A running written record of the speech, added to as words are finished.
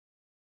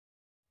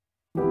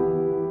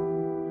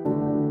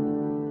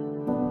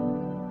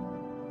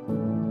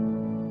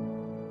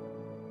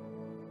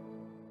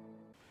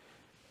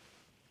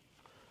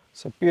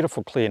It's a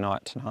beautiful clear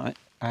night tonight,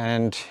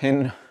 and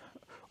in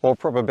all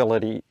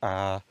probability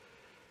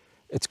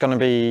it's going to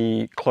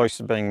be close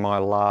to being my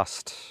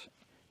last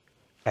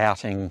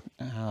outing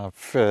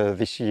for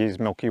this year's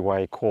Milky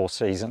Way Core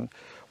season.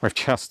 We're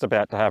just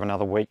about to have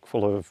another week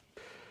full of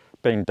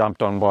being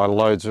dumped on by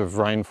loads of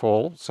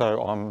rainfall,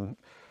 so I'm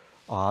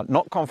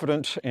not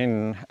confident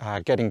in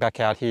getting back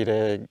out here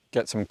to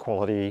get some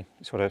quality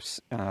sort of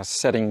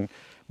setting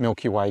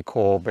Milky Way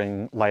Core,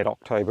 being late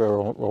October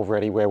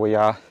already where we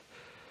are.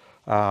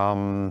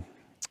 And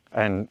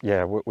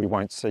yeah, we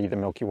won't see the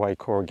Milky Way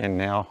Core again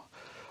now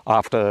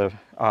after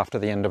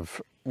the end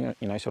of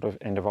sort of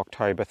end of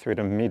October through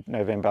to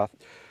mid-November.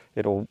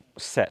 It'll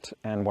set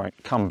and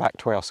won't come back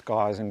to our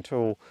skies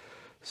until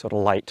sort of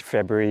late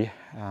February,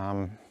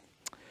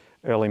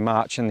 early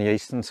March in the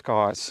eastern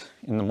skies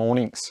in the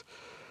mornings.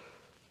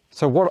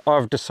 So what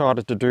I've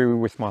decided to do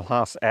with my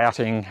last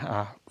outing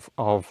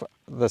of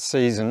the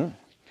season,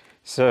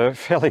 it's a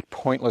fairly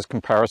pointless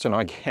comparison,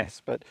 I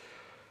guess, but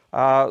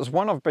it's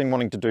one I've been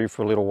wanting to do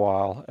for a little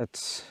while.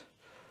 It's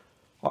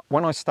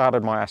when I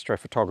started my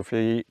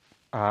astrophotography,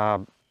 I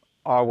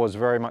was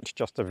very much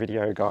just a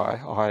video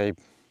guy.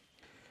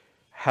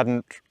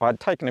 I'd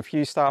taken a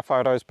few star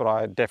photos, but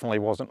I definitely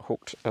wasn't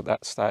hooked at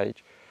that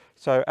stage.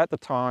 So at the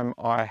time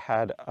I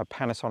had a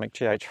Panasonic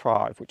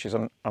GH5, which is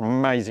an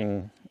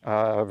amazing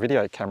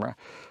video camera,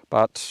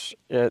 but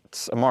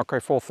it's a micro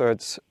four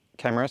thirds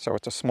camera, so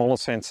it's a smaller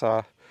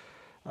sensor,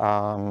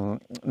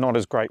 not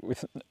as great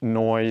with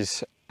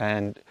noise,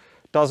 and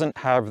doesn't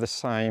have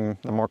the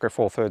micro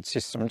four thirds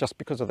system, just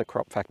because of the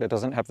crop factor,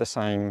 doesn't have the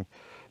same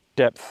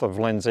depth of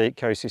lens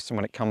ecosystem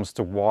when it comes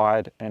to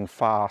wide and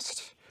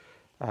fast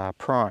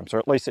primes, or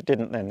at least it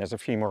didn't then. There's a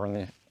few more in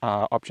the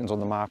options on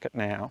the market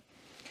now.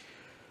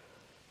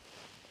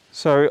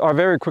 So I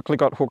very quickly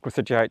got hooked with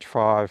the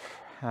GH5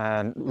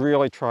 and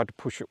really tried to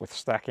push it with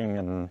stacking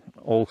and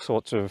all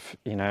sorts of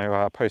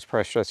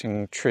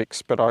post-processing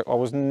tricks, but I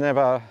was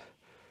never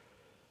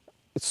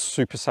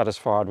super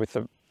satisfied with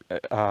the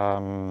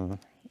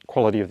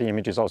quality of the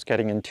images I was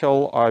getting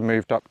until I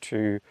moved up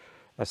to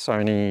a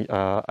Sony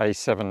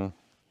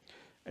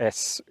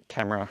A7S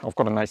camera. I've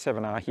got an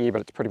A7R here,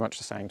 but it's pretty much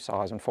the same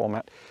size and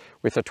format,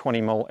 with a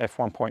 20mm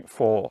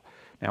f1.4.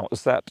 Now, it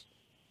was that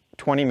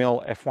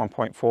 20mm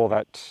f1.4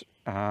 that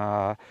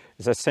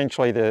is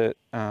essentially the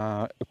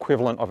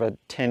equivalent of a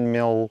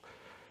 10mm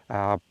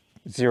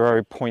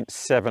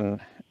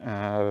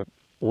 0.7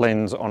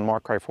 lens on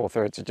micro four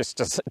thirds. It just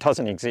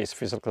doesn't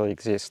physically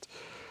exist.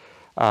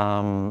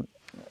 So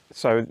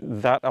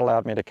that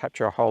allowed me to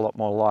capture a whole lot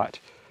more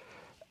light,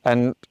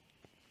 and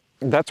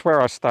that's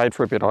where I stayed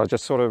for a bit. I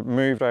just sort of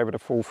moved over to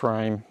full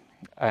frame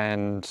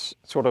and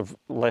sort of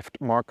left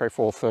micro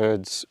four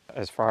thirds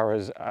as far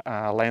as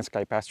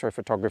landscape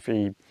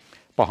astrophotography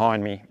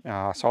behind me.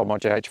 Sold my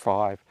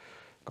GH5,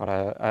 got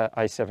a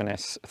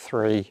A7S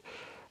III,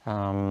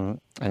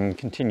 and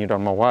continued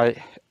on my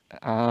way.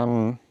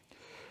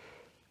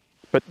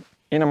 But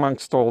in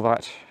amongst all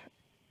that,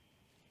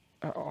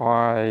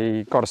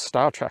 I got a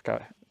star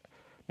tracker.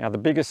 Now, the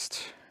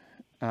biggest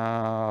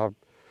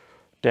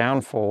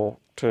downfall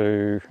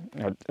to,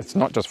 it's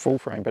not just full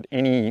frame, but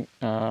any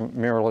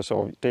mirrorless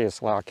or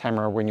DSLR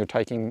camera when you're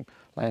taking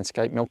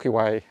landscape Milky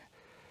Way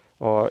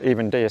or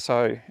even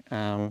DSO,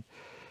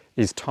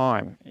 is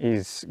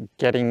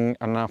getting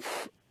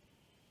enough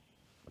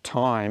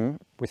time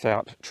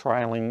without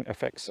trailing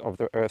effects of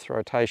the Earth's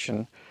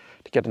rotation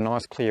to get a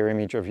nice clear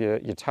image of your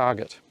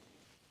target.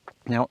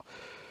 Now,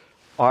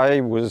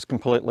 I was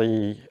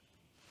completely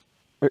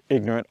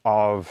ignorant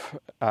of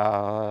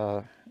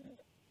the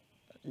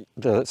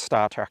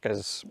star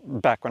trackers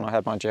back when I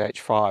had my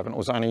GH5, and it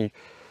was only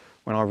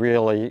when I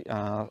really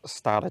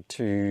started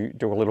to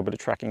do a little bit of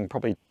tracking,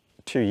 probably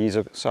 2 years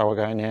or so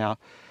ago now.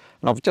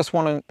 And I've just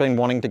been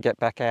wanting to get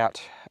back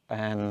out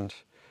and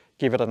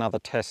give it another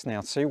test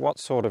now, see what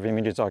sort of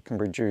images I can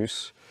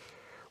produce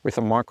with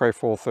a micro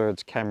four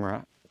thirds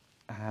camera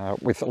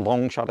with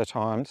long shutter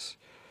times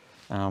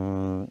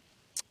and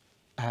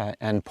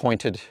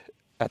pointed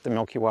at the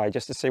Milky Way,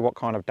 just to see what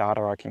kind of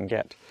data I can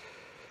get.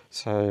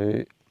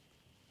 So,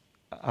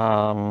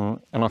 and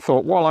I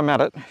thought, while I'm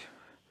at it,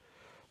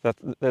 that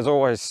there's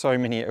always so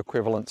many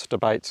equivalence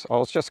debates. I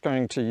was just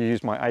going to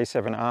use my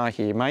A7R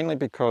here, mainly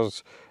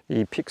because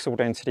the pixel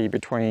density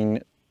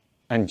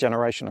and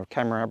generation of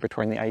camera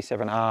between the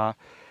A7R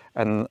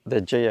and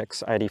the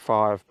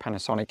GX85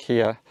 Panasonic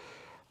here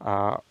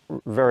are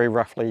very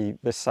roughly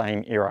the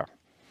same era.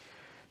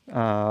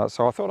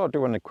 So I thought I'd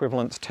do an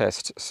equivalence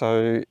test.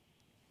 So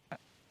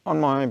on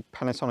my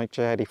Panasonic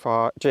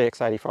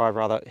GX85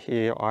 rather,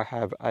 here I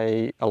have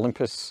a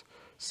Olympus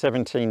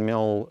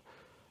 17mm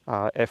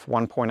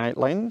f1.8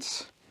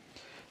 lens,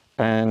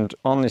 and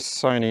on this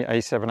Sony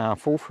A7R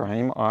full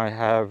frame I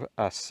have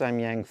a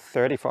Samyang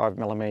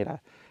 35mm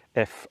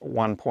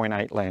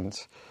f1.8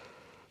 lens.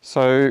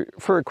 So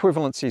for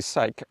equivalency's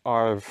sake,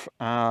 I've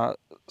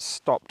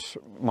stopped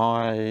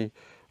my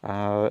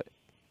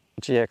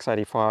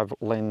GX85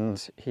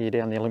 lens here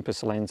down, the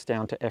Olympus lens,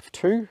 down to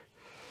f2,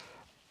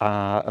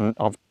 and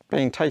I've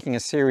been taking a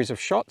series of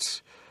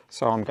shots.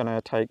 So I'm going to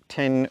take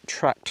 10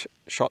 tracked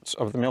shots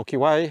of the Milky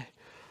Way,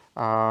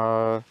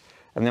 and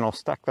then I'll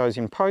stack those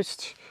in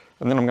post.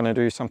 And then I'm going to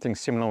do something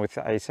similar with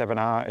the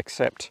A7R,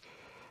 except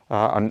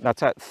and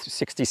that's at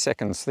 60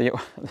 seconds.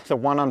 The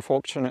one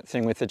unfortunate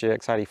thing with the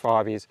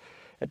GX85 is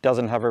it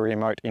doesn't have a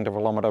remote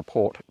intervalometer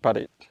port,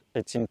 but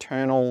its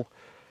internal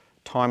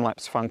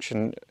time-lapse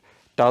function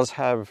does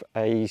have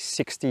a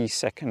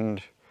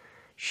 60-second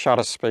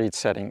shutter speed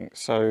setting.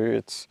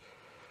 So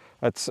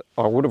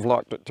I would have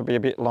liked it to be a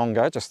bit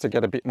longer just to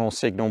get a bit more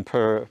signal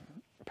per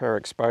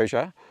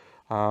exposure,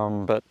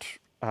 but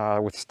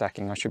with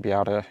stacking I should be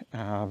able to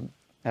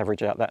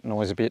average out that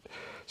noise a bit.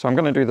 So I'm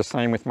going to do the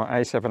same with my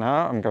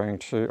A7R. I've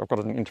got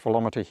an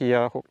intervalometer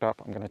here hooked up.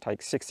 I'm going to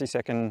take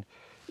 60-second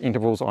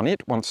intervals on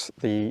it once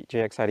the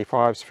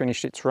GX85's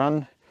finished its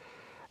run.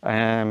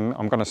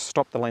 I'm going to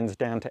stop the lens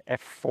down to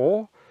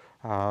f4,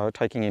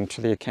 taking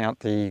into the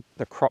account the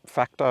crop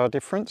factor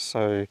difference.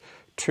 So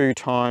 2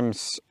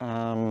 times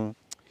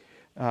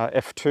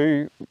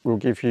f2 will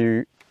give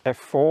you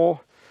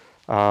f4.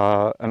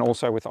 And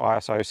also with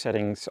ISO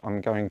settings, I'm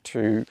going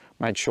to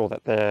make sure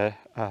that they're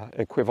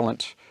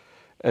equivalent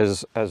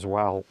as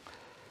well.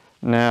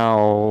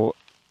 Now,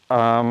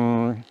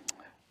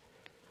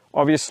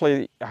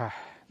 obviously,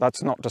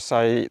 that's not to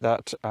say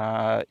that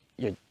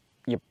your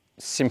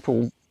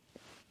simple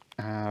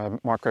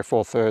micro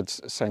four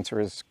thirds sensor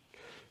is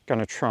going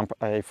to trump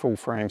a full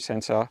frame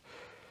sensor.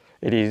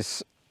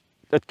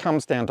 It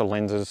comes down to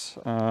lenses,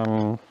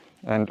 and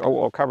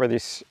I'll cover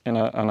this in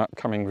an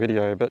upcoming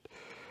video, but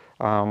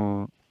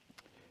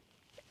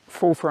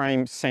full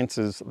frame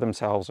sensors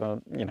themselves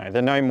are,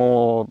 they're no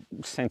more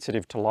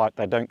sensitive to light.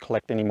 They don't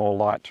collect any more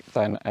light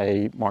than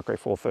a micro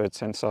four thirds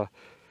sensor.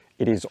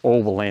 It is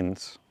all the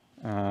lens,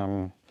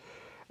 and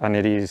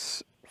it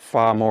is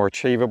far more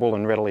achievable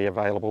and readily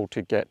available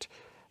to get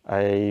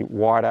a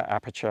wider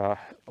aperture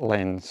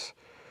lens.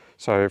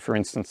 So for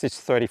instance, this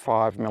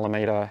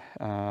 35mm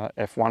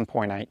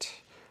f1.8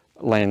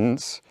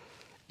 lens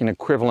in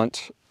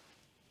equivalent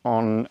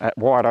at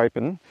wide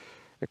open,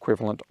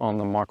 equivalent on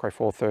the micro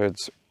four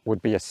thirds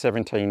would be a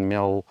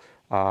 17mm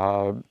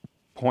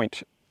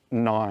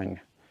 0.9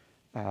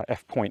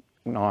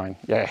 f.9.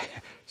 Yeah,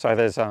 so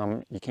there's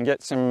you can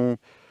get some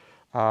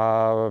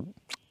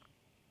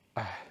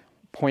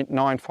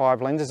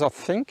 0.95 lenses, I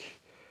think,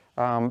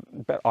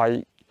 but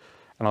I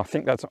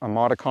think that's a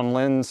Mitacon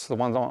lens, the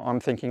ones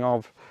I'm thinking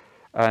of,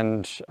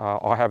 and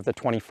I have the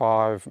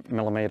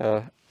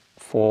 25mm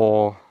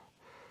for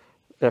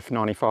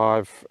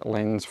f95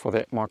 lens for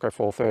that micro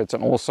four thirds,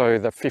 and also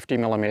the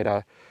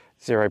 50mm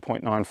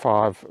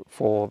 0.95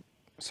 for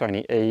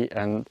Sony E,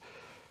 and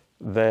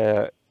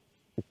they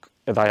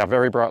are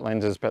very bright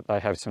lenses, but they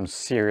have some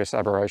serious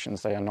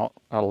aberrations. They are not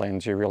a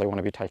lens you really want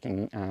to be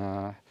taking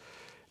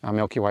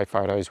Milky Way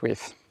photos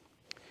with.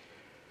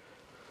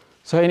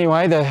 So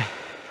anyway, the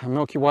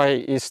Milky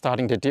Way is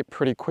starting to dip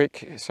pretty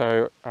quick,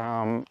 so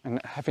and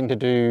having to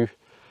do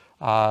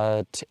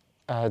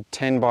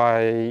 10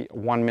 by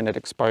 1 minute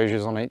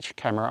exposures on each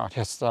camera. I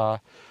just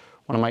want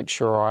to make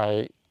sure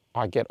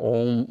I get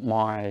all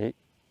my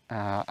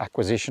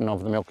acquisition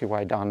of the Milky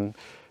Way done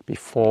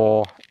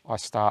before I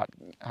start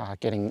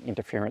getting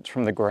interference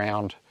from the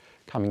ground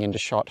coming into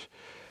shot.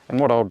 And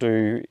what I'll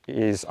do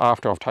is,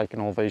 after I've taken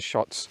all these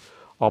shots,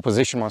 I'll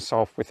position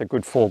myself with a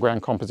good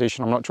foreground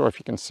composition. I'm not sure if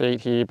you can see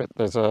it here, but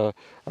there's a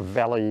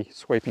valley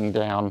sweeping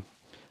down,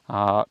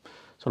 sort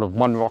of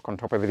one rock on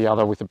top of the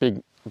other, with a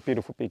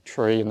beautiful big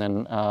tree, and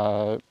then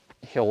a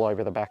hill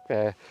over the back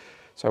there.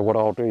 So what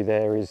I'll do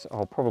there is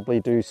I'll probably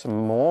do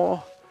some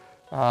more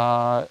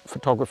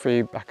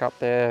photography back up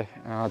there.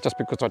 Just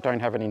because I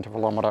don't have an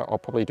intervalometer, I'll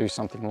probably do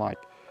something like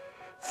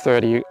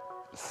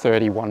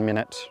 31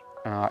 minute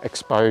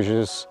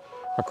exposures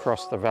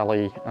across the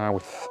valley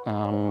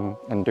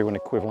and do an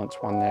equivalence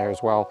one there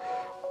as well.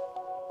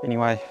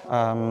 Anyway,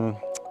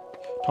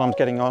 time's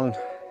getting on.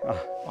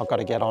 I've got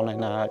to get on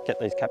and get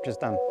these captures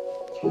done.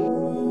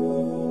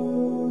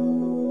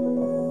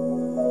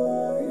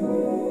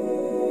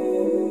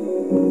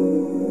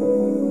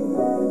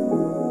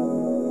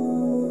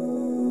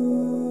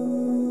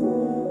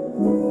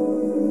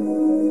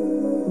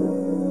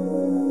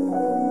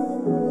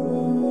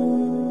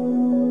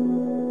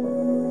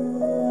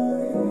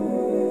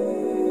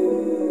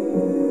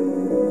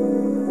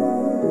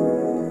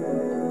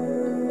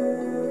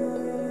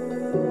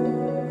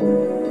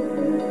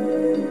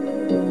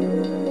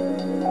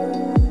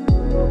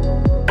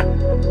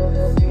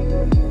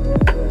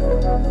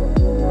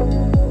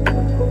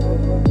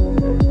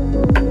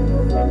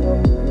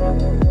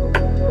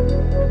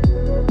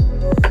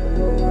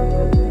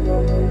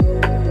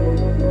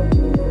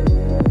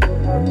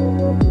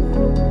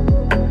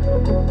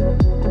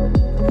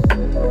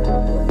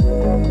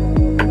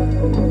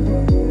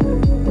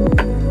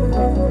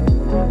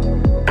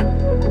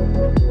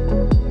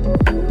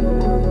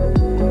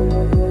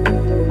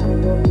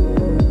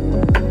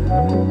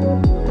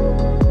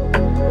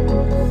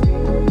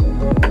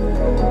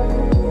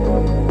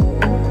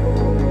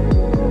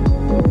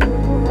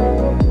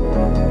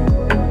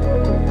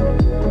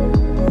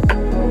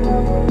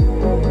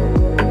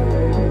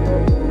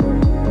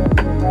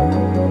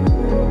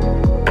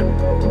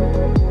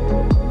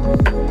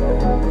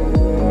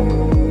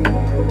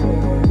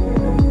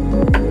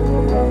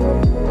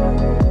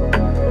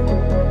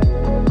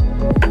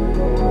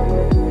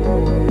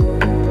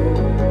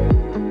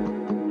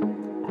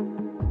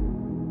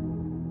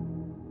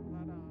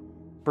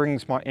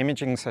 brings my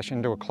imaging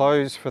session to a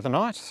close for the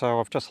night. So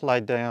I've just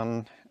laid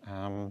down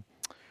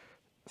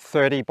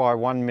 30 by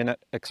 1 minute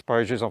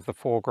exposures of the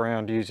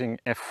foreground using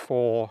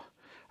f4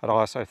 at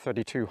ISO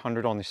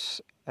 3200 on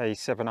this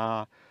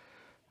A7R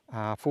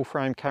full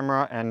frame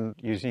camera, and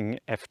using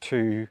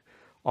f2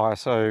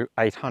 ISO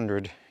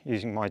 800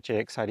 using my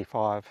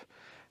GX85.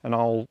 And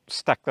I'll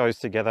stack those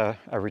together,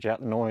 average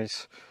out the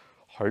noise,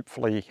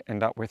 hopefully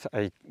end up with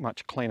a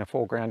much cleaner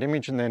foreground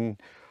image, and then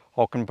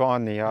I'll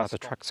combine the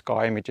track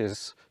sky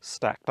images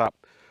stacked up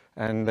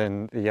and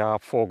then the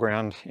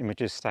foreground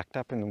images stacked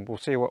up, and we'll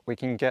see what we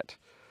can get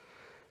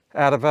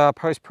out of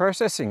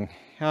post-processing.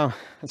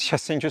 It's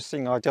just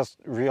interesting, I just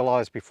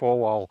realized before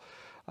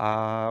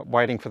while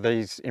waiting for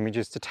these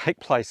images to take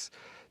place,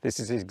 this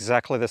is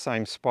exactly the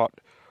same spot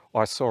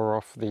I saw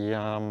off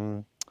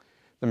the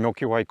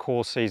Milky Way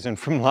Core season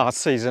from last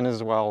season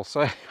as well.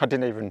 So I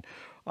didn't even,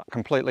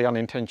 completely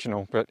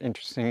unintentional, but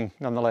interesting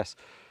nonetheless.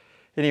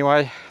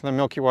 Anyway, the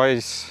Milky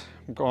Way's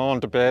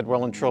gone to bed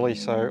well and truly,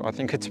 so I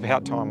think it's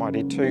about time I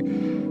did too.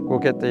 We'll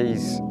get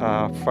these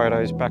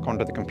photos back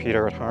onto the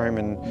computer at home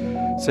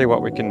and see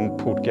what we can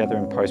pull together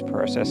in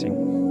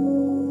post-processing.